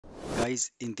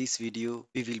Guys, in this video,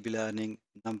 we will be learning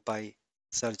NumPy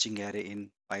searching array in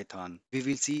Python. We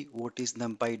will see what is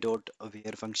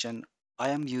NumPy.where function.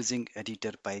 I am using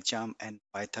editor PyCharm and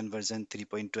Python version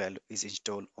 3.12 is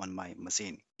installed on my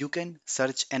machine. You can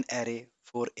search an array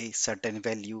for a certain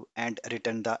value and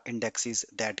return the indexes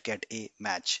that get a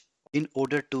match. In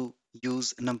order to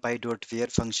use NumPy.where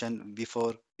function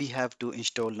before we have to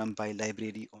install NumPy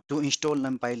library. To install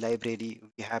NumPy library,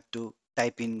 we have to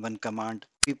type in one command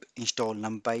pip install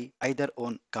numpy either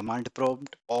on command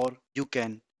prompt or you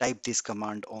can type this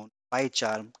command on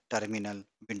PyCharm terminal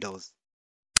windows.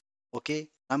 Okay,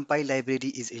 NumPy library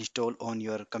is installed on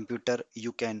your computer.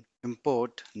 You can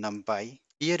import NumPy.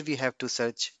 Here we have to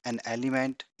search an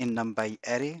element in NumPy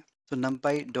array. So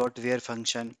NumPy.where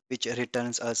function which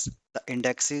returns us the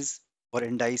indexes or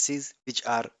indices which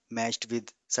are matched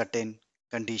with certain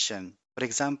condition. For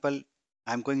example,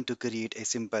 I'm going to create a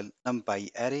simple NumPy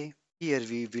array. Here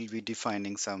we will be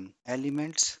defining some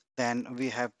elements. Then we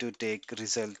have to take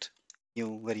result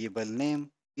new variable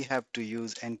name. We have to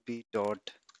use np.where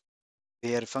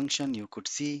function you could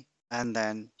see, and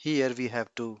then here we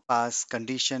have to pass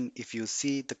condition. If you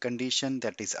see the condition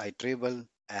that is iterable,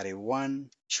 array1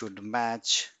 should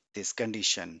match this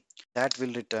condition. That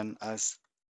will return us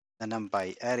the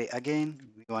numpy array. Again,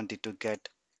 we wanted to get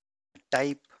the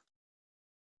type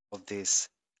of this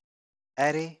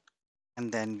array, and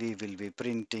then we will be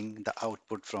printing the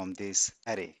output from this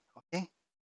array. Okay,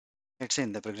 let's say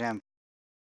in the program.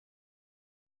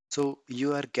 So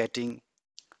you are getting,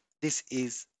 this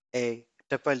is a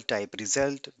tuple type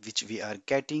result which we are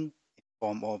getting in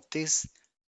form of this.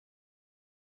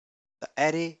 The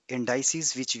array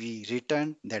indices which we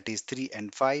return, that is 3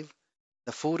 and 5.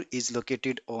 The 4 is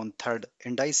located on third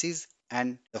indices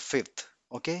and the fifth.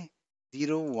 Okay,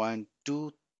 0, 1,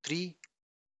 2, 3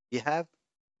 we have,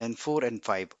 and 4 and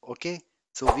 5. Okay,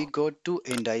 so we got two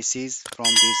indices from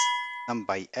this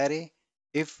numpy array.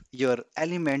 If your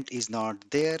element is not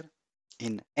there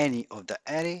in any of the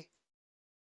array,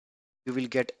 you will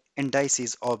get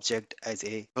indices object as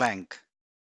a blank.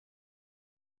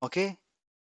 Okay,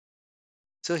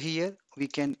 so here we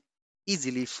can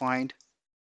easily find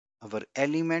our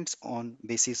elements on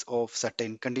basis of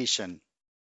certain condition.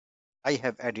 I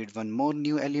have added one more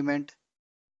new element,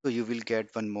 so you will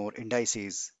get one more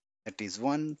indices, that is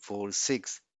 1 4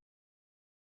 6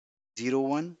 0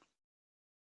 1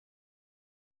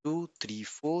 2 3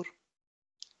 4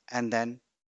 and then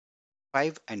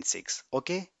 5 and 6.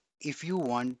 Okay, if you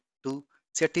want to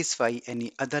satisfy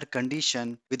any other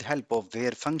condition with help of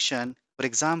where function, for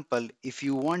example, if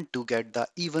you want to get the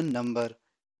even number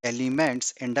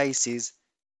elements indices,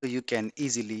 so you can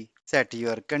easily set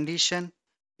your condition.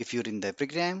 If you're in the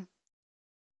program,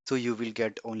 so you will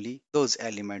get only those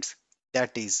elements,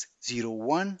 that is 0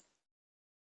 1,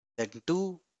 then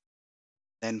 2,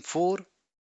 then 4,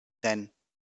 then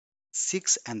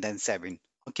 6 and then 7.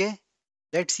 Okay,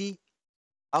 let's see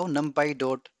how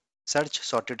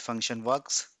NumPy.searchsorted function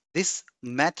works. This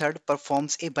method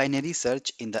performs a binary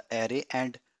search in the array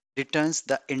and returns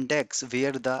the index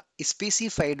where the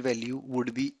specified value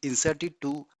would be inserted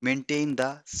to maintain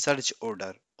the search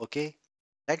order. Okay,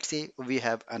 let's say we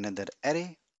have another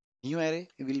array, new array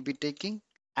we will be taking,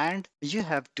 and you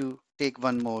have to take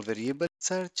one more variable,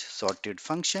 search sorted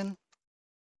function,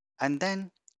 and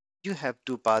then you have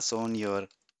to pass on your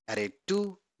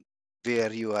array2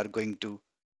 where you are going to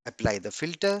apply the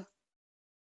filter,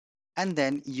 and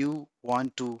then you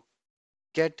want to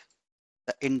get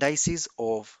the indices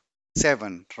of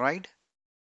 7, right,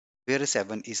 where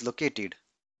 7 is located.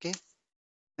 Okay,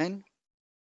 then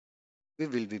we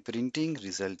will be printing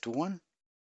result 1,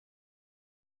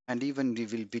 and even we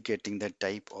will be getting the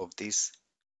type of this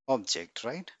object,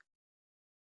 right?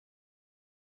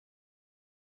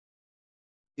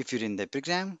 If you're in the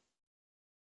program,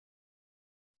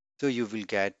 so you will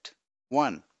get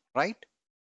 1, right?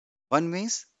 1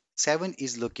 means 7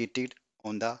 is located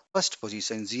on the first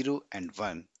position, 0 and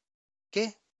 1.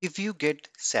 Okay, if you get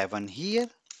 7 here,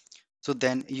 so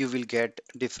then you will get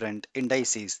different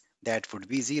indices, that would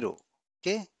be 0.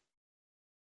 Okay,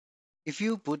 if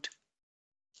you put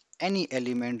any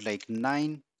element like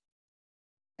 9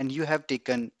 and you have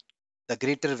taken the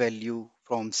greater value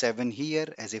from 7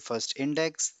 here as a first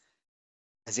index,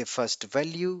 as a first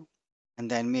value, and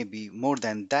then maybe more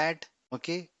than that,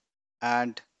 okay,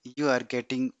 and you are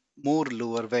getting more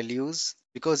lower values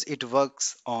because it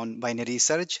works on binary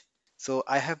search. So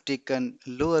I have taken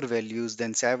lower values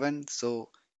than 7, so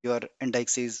your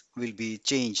indexes will be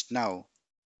changed now.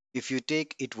 If you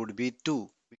take, it would be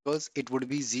 2 because it would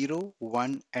be 0,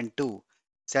 1 and 2.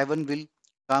 7 will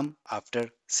come after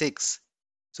 6.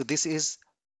 So this is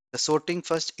The sorting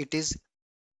first it is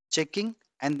checking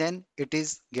and then it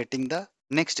is getting the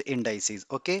next indices.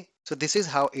 Okay, so this is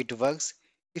how it works.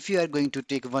 If you are going to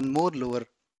take one more lower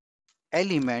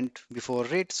element before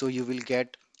it, so you will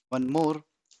get one more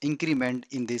increment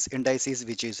in this indices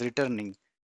which is returning.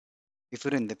 If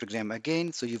you run the program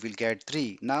again, so you will get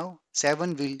 3. Now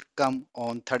 7 will come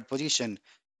on third position,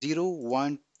 0,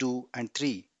 1, 2 and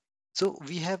 3. So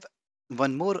we have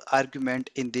one more argument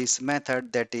in this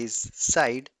method, that is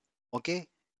side. Okay,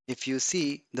 if you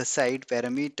see the side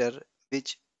parameter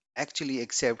which actually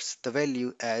accepts the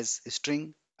value as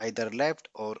string, either left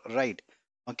or right.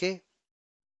 Okay,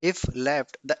 if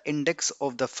left, the index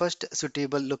of the first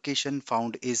suitable location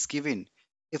found is given.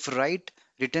 If right,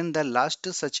 return the last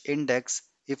such index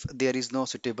if there is no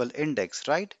suitable index,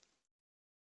 right?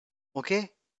 Okay,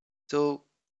 so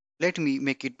let me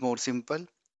make it more simple.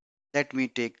 Let me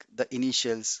take the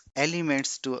initials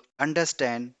elements to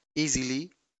understand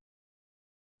easily.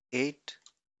 8,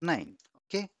 9.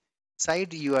 Okay,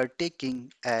 side you are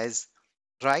taking as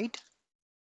right,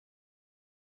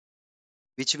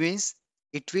 which means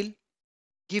it will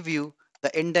give you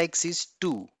the index is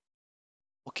 2.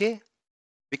 Okay,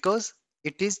 because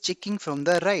it is checking from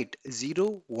the right,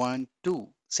 0, 1, 2.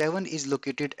 7 is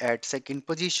located at second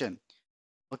position.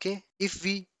 Okay, if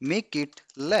we make it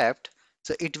left,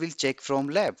 so it will check from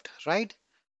left, right?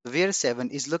 Where 7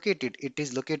 is located, it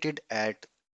is located at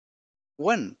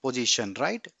 1 position,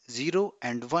 right? 0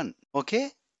 and 1.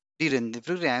 Okay, rerun the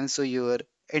program, so your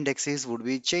indexes would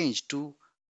be changed to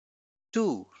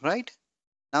 2, right?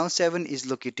 Now 7 is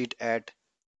located at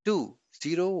 2,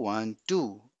 0, 1,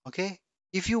 2. Okay,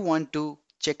 if you want to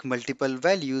check multiple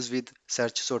values with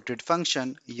search sorted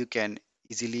function, you can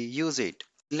easily use it.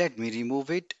 Let me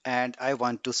remove it, and I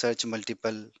want to search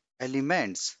multiple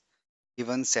elements.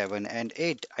 Even 7 and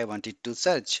 8 I wanted to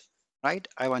search, right?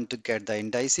 I want to get the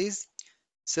indices,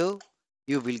 so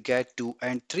you will get 2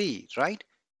 and 3, right?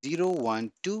 0,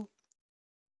 1, 2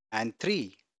 and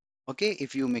 3. Okay,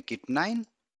 if you make it 9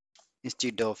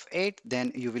 instead of 8,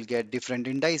 then you will get different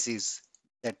indices,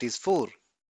 that is 4,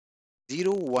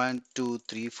 0, 1, 2,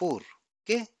 3, 4.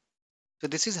 Okay, so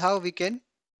this is how we can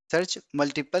search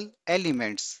multiple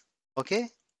elements. Okay,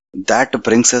 that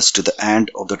brings us to the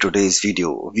end of the today's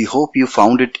video. We hope you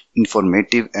found it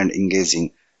informative and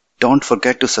engaging. Don't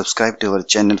forget to subscribe to our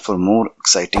channel for more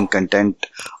exciting content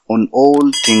on all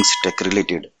things tech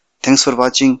related. Thanks for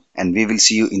watching, and we will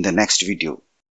see you in the next video.